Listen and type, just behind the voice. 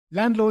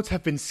Landlords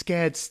have been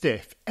scared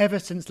stiff ever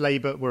since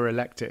Labour were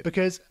elected,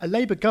 because a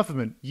Labour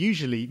government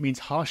usually means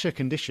harsher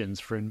conditions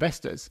for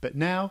investors. But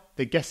now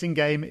the guessing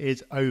game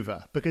is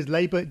over, because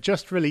Labour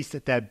just released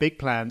their big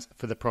plans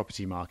for the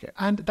property market.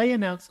 And they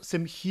announced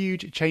some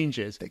huge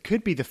changes that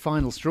could be the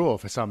final straw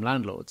for some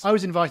landlords. I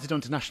was invited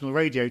onto national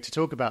radio to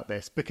talk about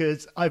this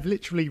because I've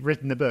literally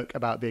written a book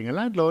about being a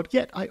landlord,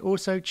 yet I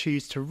also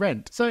choose to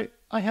rent. So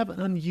I have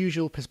an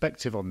unusual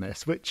perspective on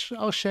this, which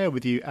I'll share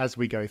with you as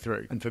we go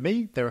through. And for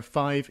me, there are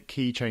 5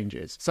 key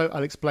changes. So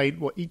I'll explain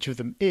what each of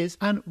them is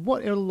and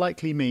what it'll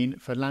likely mean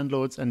for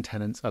landlords and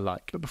tenants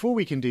alike. But before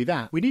we can do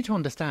that, we need to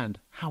understand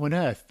how on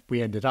earth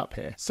we ended up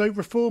here. So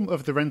reform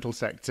of the rental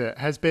sector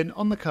has been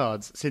on the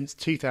cards since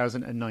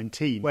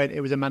 2019, when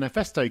it was a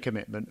manifesto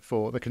commitment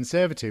for the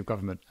Conservative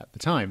government at the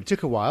time. It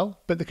took a while,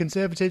 but the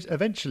Conservatives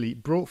eventually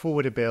brought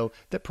forward a bill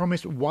that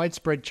promised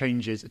widespread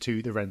changes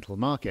to the rental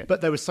market. But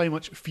there was so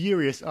much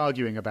furious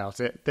arguing about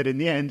it that in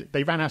the end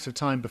they ran out of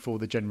time before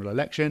the general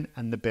election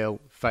and the bill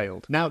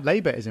failed. Now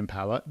Labour is in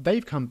power,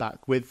 they've come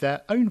back with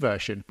their own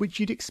version, which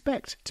you'd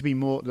expect to be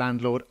more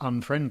landlord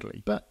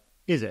unfriendly. But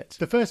is it?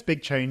 The first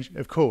big change,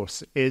 of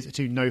course, is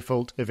to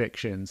no-fault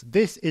evictions.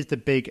 This is the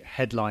big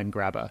headline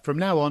grabber. From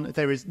now on,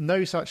 there is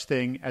no such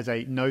thing as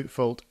a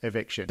no-fault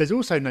eviction. There's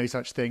also no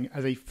such thing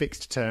as a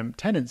fixed-term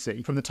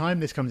tenancy. From the time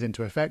this comes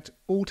into effect,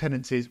 all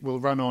tenancies will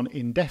run on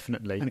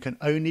indefinitely and can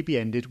only be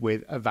ended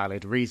with a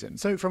valid reason.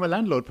 So from a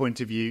landlord point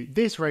of view,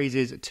 this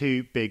raises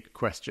 2 big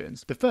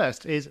questions. The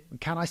first is,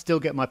 can I still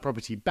get my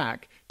property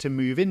back to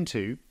move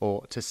into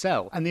or to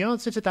sell? And the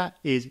answer to that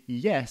is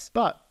yes,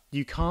 but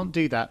you can't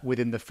do that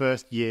within the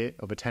first year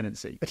of a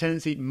tenancy. A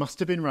tenancy must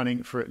have been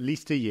running for at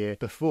least a year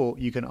before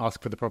you can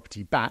ask for the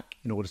property back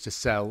in order to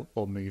sell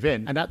or move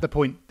in. And at the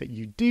point that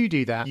you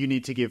do that, you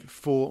need to give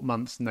 4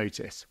 months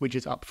notice, which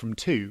is up from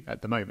 2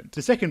 at the moment.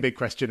 The second big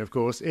question, of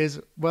course,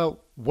 is, well,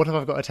 what if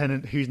I've got a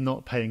tenant who's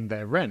not paying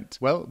their rent?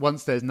 Well,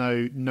 once there's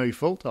no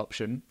fault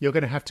option, you're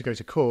going to have to go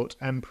to court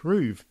and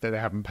prove that they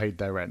haven't paid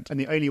their rent. And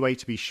the only way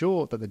to be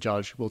sure that the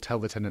judge will tell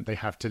the tenant they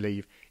have to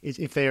leave is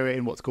if they are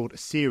in what's called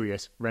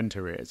serious rent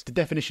arrears. The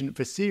definition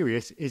for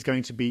serious is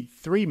going to be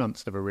 3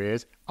 months of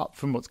arrears, up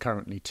from what's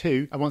currently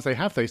 2. And once they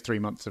have those 3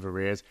 months of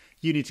arrears,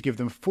 you need to give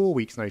them 4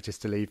 weeks notice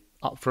to leave,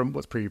 up from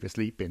what's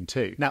previously been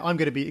 2. Now, I'm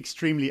going to be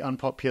extremely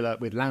unpopular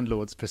with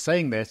landlords for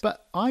saying this,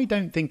 but I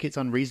don't think it's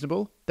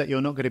unreasonable that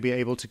you're not going to be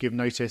able to give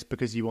notice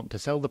because you want to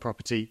sell the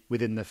property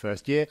within the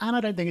first year, and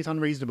I don't think it's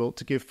unreasonable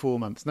to give 4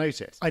 months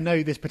notice. I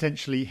know this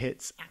potentially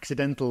hits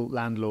accidental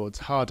landlords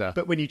harder,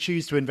 but when you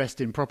choose to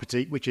invest in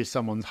property, which is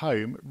someone's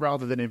home,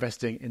 rather than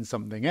investing in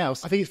something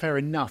else, I think it's fair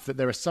enough that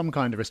there are some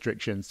kind of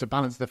restrictions to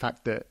balance the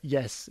fact that,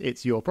 yes,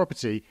 it's your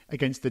property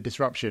against the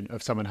disruption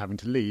of someone having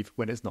to leave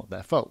when it's not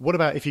their fault. What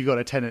about if you've got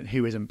a tenant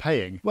who isn't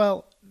paying?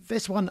 Well,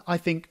 this one I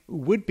think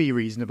would be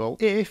reasonable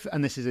if,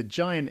 and this is a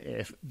giant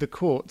if, the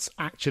courts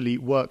actually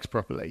worked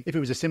properly. If it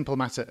was a simple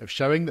matter of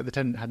showing that the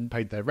tenant hadn't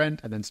paid their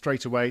rent and then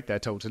straight away they're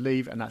told to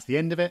leave and that's the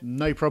end of it,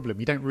 no problem.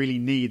 You don't really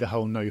need the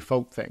whole no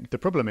fault thing. The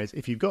problem is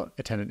if you've got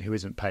a tenant who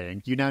isn't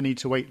paying, you now need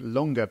to wait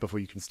longer before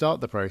you can start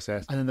the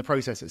process, and then the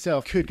process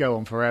itself could go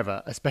on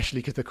forever, especially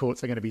because the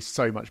courts are going to be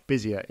so much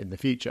busier in the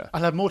future.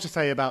 I'll have more to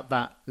say about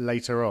that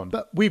later on,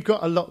 but we've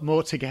got a lot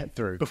more to get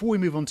through. Before we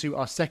move on to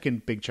our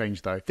second big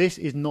change though, this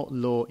is not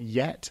law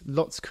yet.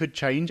 Lots could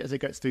change as it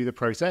gets through the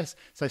process,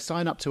 so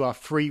sign up to our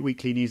free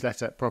weekly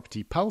newsletter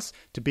Property Pulse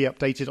to be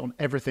updated on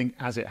everything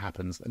as it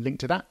happens. A link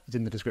to that is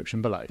in the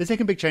description below. The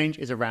second big change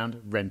is around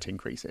rent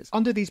increases.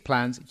 Under these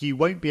plans, you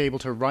won't be able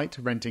to write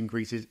rent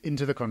increases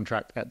into the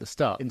contract at the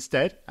start.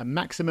 Instead, a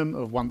maximum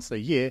of once a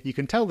year, you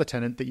can tell the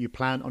tenant that you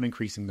plan on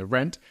increasing the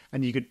rent,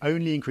 and you can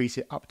only increase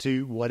it up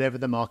to whatever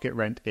the market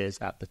rent is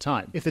at the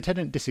time. If the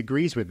tenant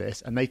disagrees with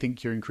this and they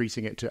think you're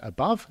increasing it to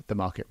above the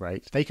market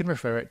rate, they can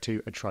refer it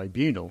to a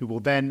tribunal, who will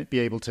then be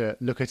able to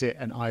look at it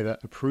and either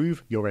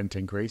approve your rent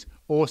increase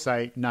or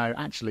say, no,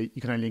 actually,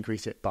 you can only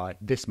increase it by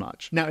this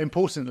much. Now,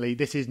 importantly,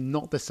 this is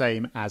not the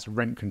same as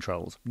rent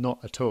controls, not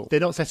at all. They're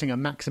not setting a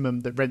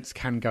maximum that rents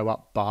can go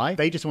up by.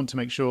 They just want to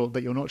make sure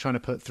that you're not trying to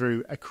put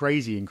through a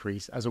crazy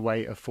increase as a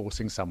way of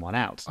forcing someone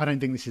out. I don't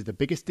think this is the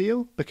biggest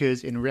deal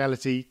because in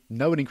reality,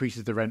 no one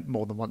increases the rent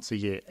more than once a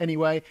year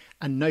anyway,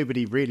 and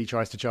nobody really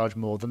tries to charge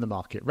more than the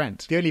market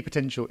rent. The only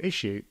potential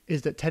issue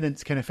is that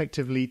tenants can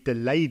effectively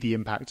delay the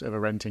impact of a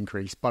rent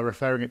increase by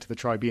referring it to the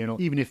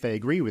tribunal, even if they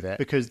agree with it,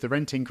 because the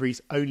rent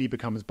increase only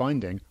becomes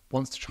binding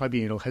once the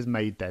tribunal has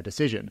made their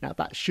decision. Now,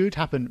 that should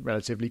happen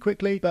relatively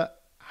quickly, but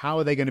how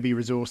are they going to be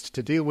resourced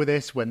to deal with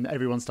this when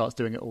everyone starts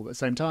doing it all at the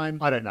same time?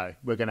 I don't know.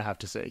 We're going to have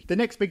to see. The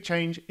next big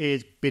change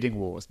is bidding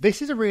wars.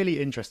 This is a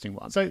really interesting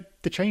one. So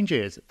the change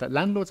is that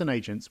landlords and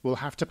agents will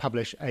have to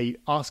publish a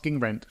asking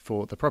rent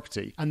for the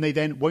property, and they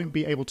then won't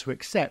be able to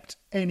accept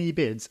any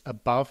bids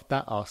above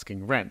that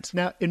asking rent.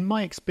 Now, in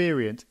my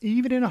experience,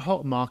 even in a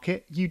hot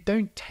market, you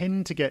don't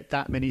tend to get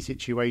that many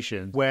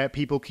situations where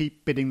people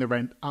keep bidding the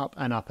rent up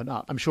and up and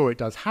up. I'm sure it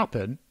does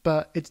happen,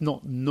 but it's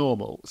not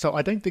normal. So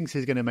I don't think this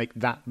is going to make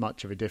that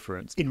much of a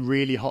difference. In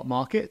really hot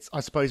markets, I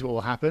suppose what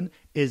will happen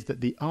is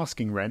that the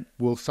asking rent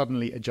will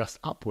suddenly adjust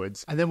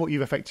upwards, and then what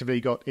you've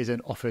effectively got is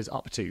an offers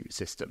up to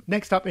system.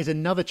 Next up is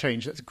another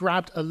change that's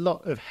grabbed a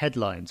lot of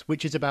headlines,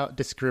 which is about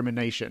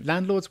discrimination.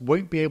 Landlords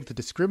won't be able to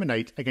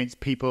discriminate against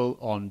people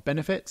on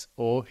benefits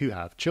or who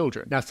have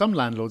children. Now, some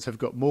landlords have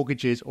got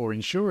mortgages or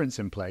insurance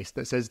in place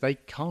that says they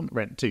can't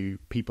rent to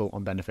people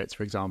on benefits,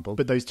 for example,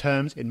 but those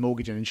terms in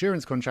mortgage and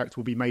insurance contracts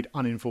will be made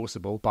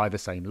unenforceable by the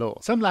same law.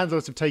 Some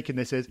landlords have taken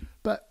this as,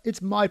 but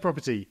it's my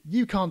property.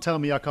 You can't tell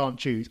me I can't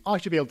choose. I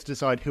should be able to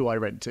decide who I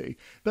rent to.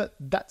 But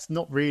that's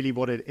not really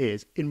what it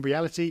is. In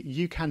reality,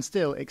 you can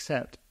still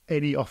accept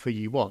any offer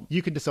you want.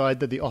 You can decide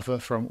that the offer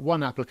from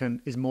one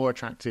applicant is more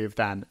attractive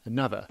than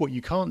another. What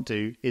you can't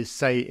do is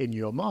say in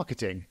your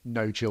marketing,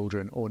 no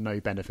children or no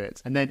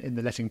benefits. And then in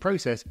the letting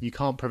process, you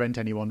can't prevent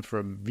anyone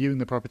from viewing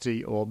the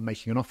property or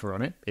making an offer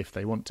on it if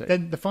they want to.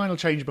 Then the final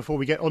change before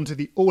we get onto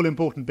the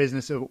all-important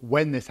business of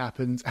when this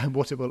happens and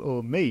what it will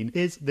all mean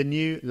is the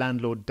new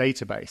landlord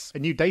database. A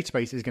new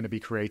database is going to be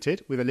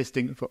created with a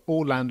listing for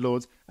all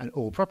landlords and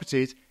all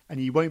properties, and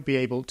you won't be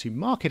able to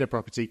market a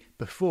property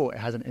before it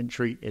has an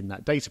entry in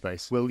that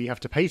database. Will you have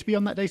to pay to be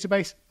on that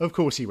database? Of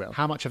course you will.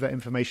 How much of that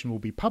information will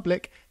be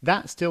public?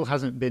 That still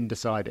hasn't been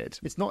decided.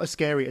 It's not as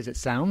scary as it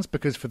sounds,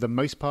 because for the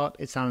most part,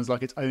 it sounds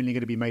like it's only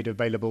going to be made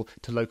available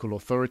to local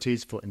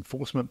authorities for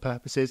enforcement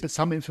purposes, but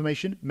some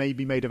information may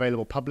be made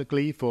available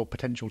publicly for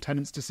potential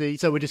tenants to see,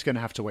 so we're just going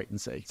to have to wait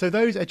and see. So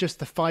those are just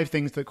the 5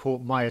 things that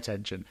caught my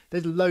attention.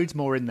 There's loads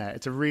more in there.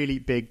 It's a really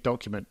big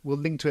document. We'll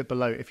link to it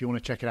below if you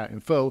want to check it out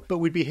in full, but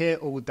we'd be here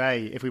all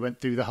day if we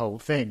went through the whole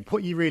thing.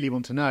 What you really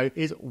want to know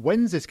is,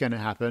 when's this going to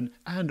happen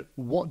and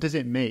what does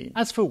it mean?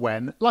 As for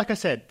when, like I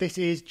said, this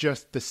is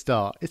just the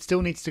start. It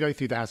still needs to go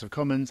through the House of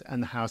Commons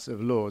and the House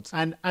of Lords,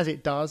 and as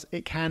it does,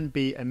 it can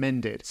be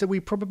amended. So we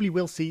probably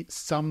will see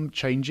some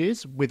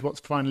changes with what's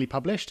finally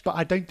published, but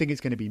I don't think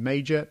it's going to be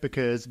major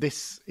because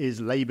this is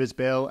Labour's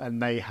bill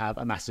and they have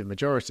a massive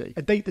majority.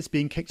 A date that's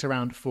being kicked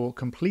around for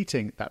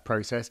completing that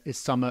process is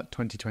summer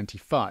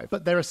 2025,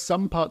 but there are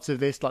some parts of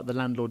this, like the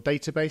landlord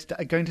database, that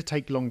are going to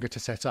take longer to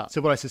set up.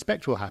 So what I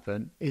suspect will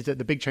happen is that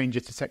the big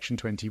changes to Section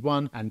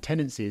 21 and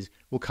tenancies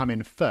will come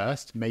in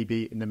first,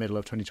 maybe in the middle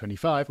of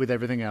 2025, with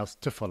everything else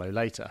to follow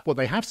later. What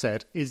they have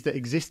said is that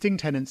existing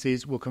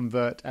tenancies will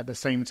convert at the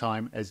same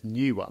time as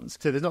new ones.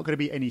 So there's not going to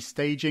be any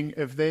staging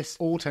of this.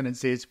 All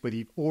tenancies, whether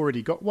you've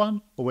already got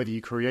one or whether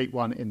you create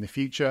one in the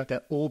future,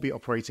 they'll all be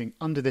operating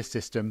under this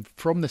system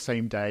from the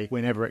same day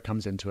whenever it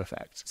comes into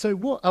effect. So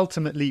what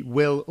ultimately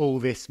will all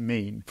this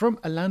mean? From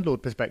a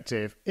landlord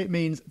perspective, it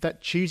means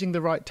that choosing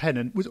the right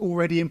tenant was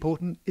already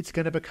important. It's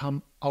going to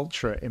become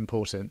ultra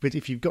important. But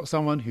if you've got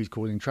someone who's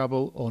causing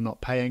trouble or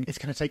not paying, it's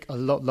going to take a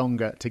lot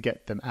longer to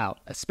get them out,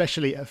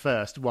 especially at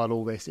first while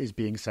all this is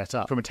being set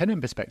up. From a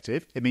tenant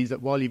perspective, it means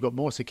that while you've got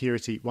more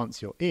security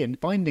once you're in,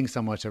 finding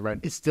somewhere to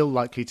rent is still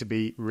likely to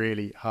be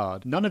really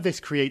hard. None of this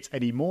creates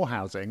any more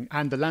housing,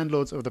 and the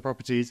landlords of the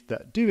properties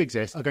that do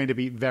exist are going to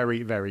be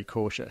very, very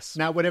cautious.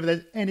 Now, whenever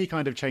there's any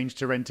kind of change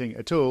to renting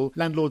at all,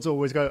 landlords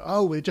always go,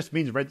 oh, well, it just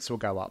means rents will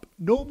go up.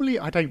 Normally,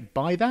 I don't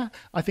buy that.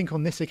 I think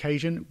on this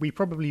occasion, we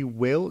probably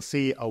will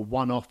see a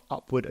one-off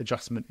upward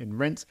adjustment in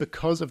rents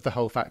because of the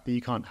whole fact that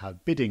you can't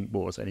have bidding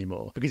wars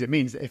anymore. Because it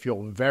means that if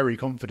you're very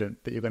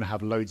confident that you're going to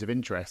have loads of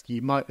interest,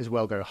 you might as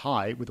well go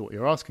high with what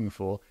you're asking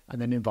for and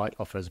then invite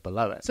offers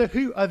below it. So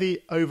who are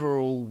the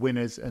overall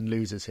winners and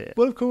losers here?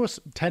 Well, of course,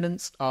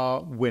 tenants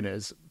are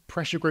winners.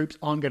 Pressure groups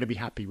aren't going to be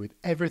happy with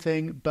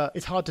everything, but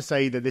it's hard to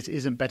say that this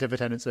isn't better for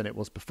tenants than it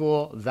was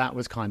before. That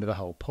was kind of the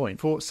whole point.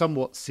 For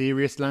somewhat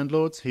serious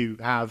landlords who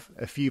have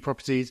a few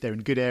properties, they're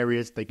in good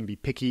areas, they can be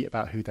picky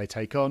about who they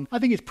take on. I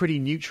think it's pretty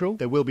neutral.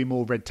 There will be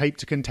more red tape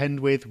to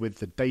contend with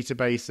the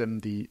database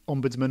and the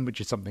ombudsman,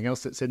 which is something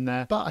else that's in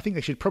there. But I think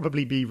they should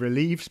probably be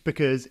relieved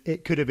because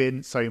it could have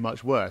been so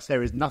much worse.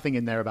 There is nothing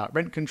in there about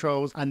rent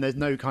controls, and there's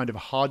no kind of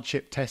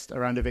hardship test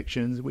around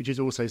evictions, which is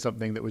also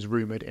something that was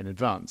rumoured in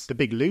advance. The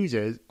big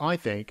losers, I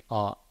think,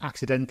 are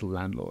accidental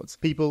landlords.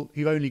 People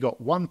who've only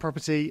got one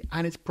property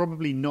and it's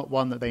probably not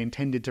one that they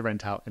intended to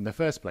rent out in the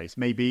first place.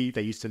 Maybe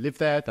they used to live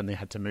there, then they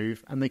had to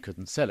move and they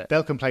couldn't sell it.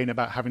 They'll complain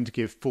about having to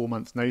give 4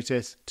 months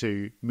notice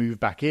to move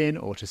back in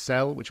or to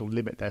sell, which will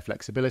limit their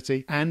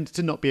flexibility, and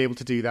to not be able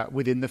to do that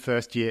within the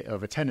first year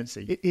of a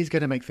tenancy. It is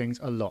going to make things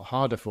a lot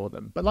harder for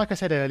them. But like I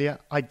said earlier,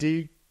 I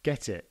do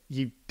get it.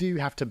 You do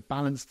have to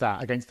balance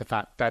that against the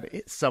fact that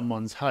it's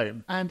someone's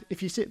home. And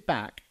if you sit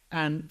back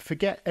and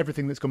forget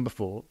everything that's gone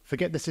before,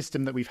 forget the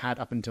system that we've had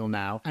up until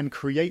now, and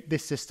create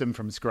this system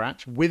from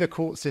scratch with a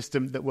court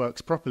system that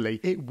works properly,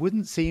 it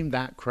wouldn't seem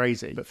that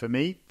crazy. But for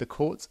me, the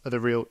courts are the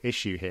real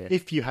issue here.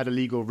 If you had a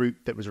legal route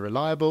that was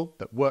reliable,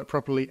 that worked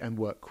properly and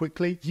worked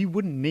quickly, you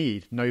wouldn't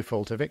need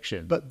no-fault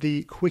eviction. But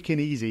the quick and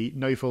easy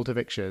no-fault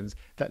evictions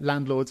that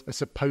landlords are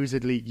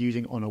supposedly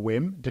using on a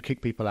whim to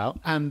kick people out,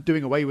 and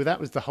doing away with that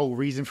was the whole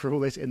reason for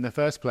all this in the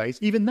first place,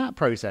 even that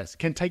process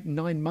can take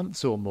 9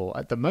 months or more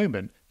at the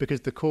moment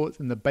because the courts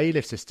and the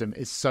bailiff system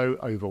is so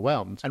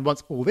overwhelmed. And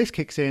once all this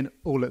kicks in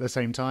all at the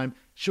same time,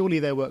 surely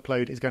their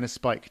workload is going to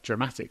spike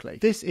dramatically.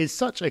 This is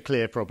such a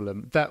clear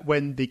problem that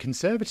when the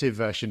Conservative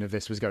version of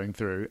this was going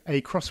through,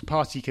 a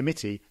cross-party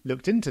committee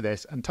looked into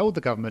this and told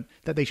the government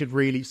that they should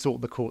really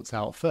sort the courts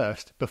out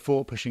first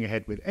before pushing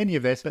ahead with any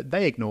of this, but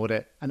they ignored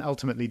it, and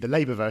ultimately the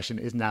Labour version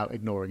is now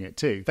ignoring it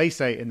too. They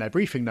say in their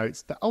briefing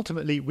notes that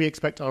ultimately we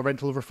expect our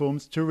rental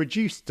reforms to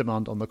reduce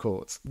demand on the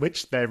courts,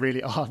 which there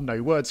really are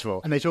no words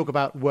for, and they talk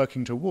about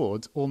working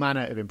towards all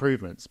manner of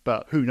improvements,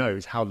 but who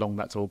knows how long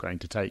that's all going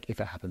to take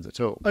if it happens at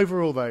all.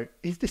 Overall though,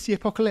 is this the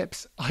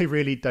apocalypse? I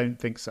really don't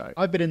think so.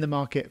 I've been in the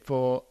market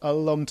for a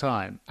long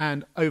time,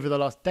 and over the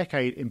last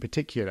decade in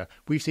particular,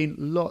 we've seen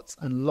lots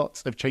and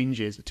lots of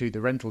changes to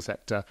the rental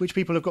sector, which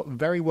people have got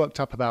very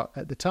worked up about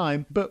at the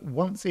time, but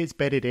once it's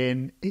bedded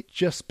in, it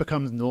just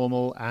becomes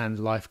normal and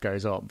life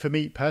goes on. For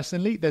me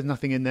personally, there's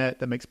nothing in there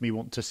that makes me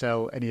want to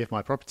sell any of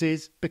my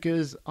properties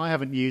because I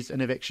haven't used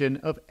an eviction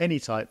of any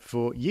type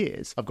for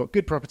years. I've got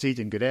good properties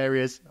in good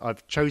areas,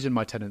 I've chosen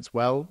my tenants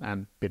well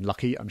and been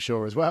lucky, I'm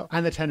sure, as well,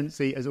 and the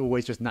tenancy has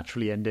always just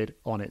naturally ended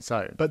on its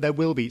own. But there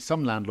will be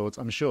some landlords,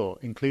 I'm sure,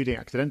 including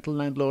accidental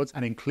landlords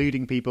and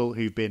including people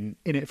who've been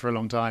in it for a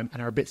long time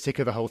and are a bit sick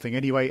of the whole thing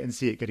anyway and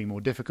see it getting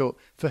more difficult,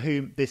 for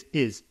whom this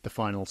is the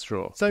final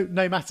straw. So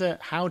no matter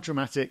how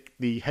dramatic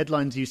the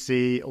headlines you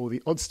see or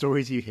the odd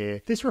stories you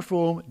hear, this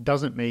reform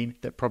doesn't mean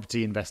that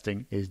property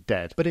investing is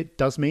dead. But it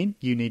does mean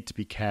you need to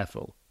be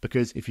careful,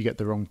 because if you get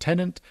the wrong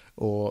tenant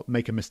or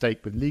make a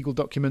mistake with legal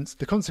documents,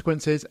 the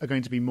consequences are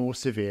going to be more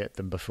severe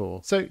than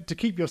before. So to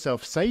keep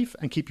yourself safe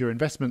and keep your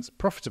investments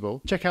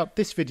profitable, check out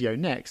this video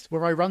next,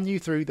 where I run you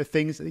through the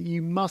things that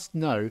you must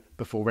know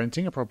before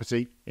renting a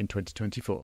property in 2024.